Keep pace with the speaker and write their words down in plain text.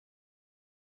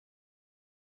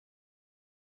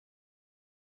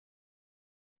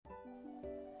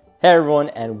Hey everyone,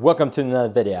 and welcome to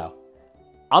another video.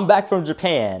 I'm back from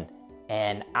Japan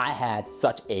and I had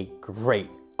such a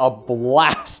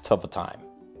blast of a time.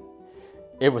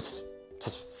 It was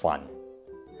just fun.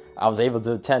 I was able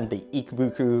to attend the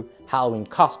Ikubuku Halloween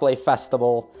Cosplay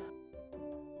Festival.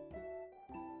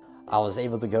 I was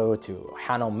able to go to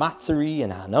Hano Matsuri in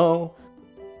Hano.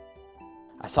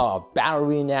 I saw a battle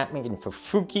reenactment in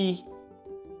Fufuki.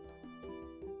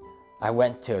 I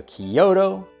went to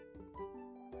Kyoto.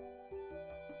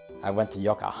 I went to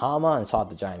Yokohama and saw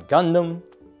the giant Gundam.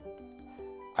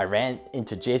 I ran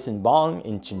into Jason Bong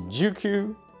in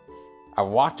Shinjuku. I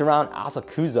walked around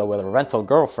Asakusa with a rental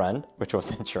girlfriend, which was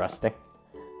interesting.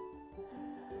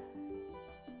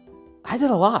 I did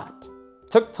a lot.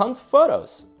 Took tons of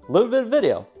photos. A little bit of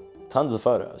video. Tons of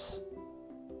photos.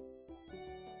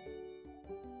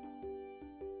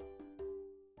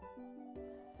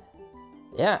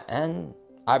 Yeah, and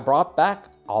I brought back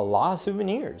a lot of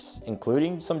souvenirs,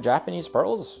 including some Japanese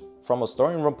pearls from a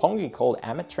store in Roppongi called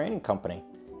Amit Trading Company,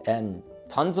 and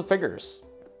tons of figures,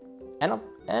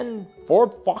 and 4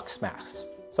 fox masks,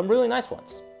 some really nice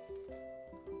ones.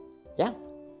 Yeah.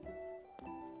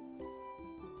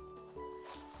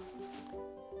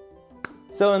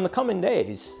 So in the coming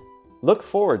days, look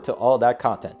forward to all that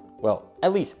content. Well,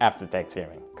 at least after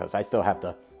Thanksgiving, because I still have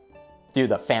to do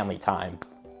the family time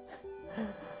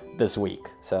this week.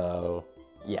 So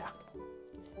yeah,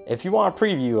 if you want a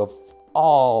preview of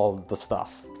all the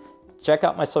stuff, check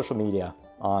out my social media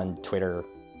on Twitter,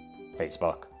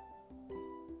 Facebook,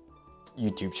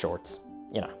 YouTube Shorts,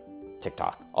 you know,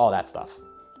 TikTok, all that stuff.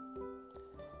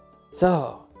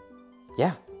 So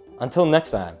yeah, until next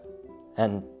time,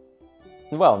 and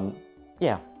well,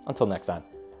 yeah, until next time,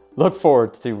 look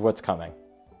forward to what's coming.